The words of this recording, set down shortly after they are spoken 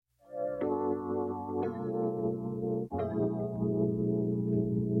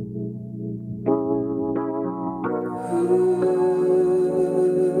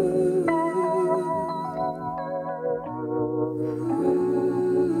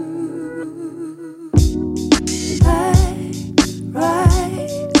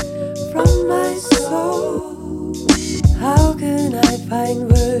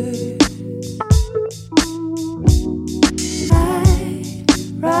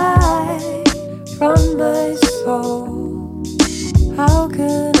from my soul. How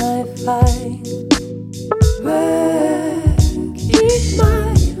can I find where keep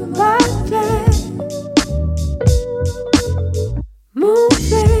my body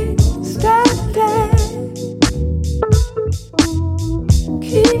moving steady?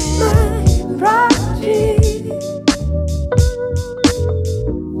 Keep my body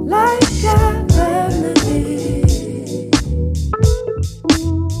like a remedy.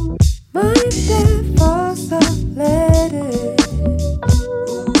 My default self.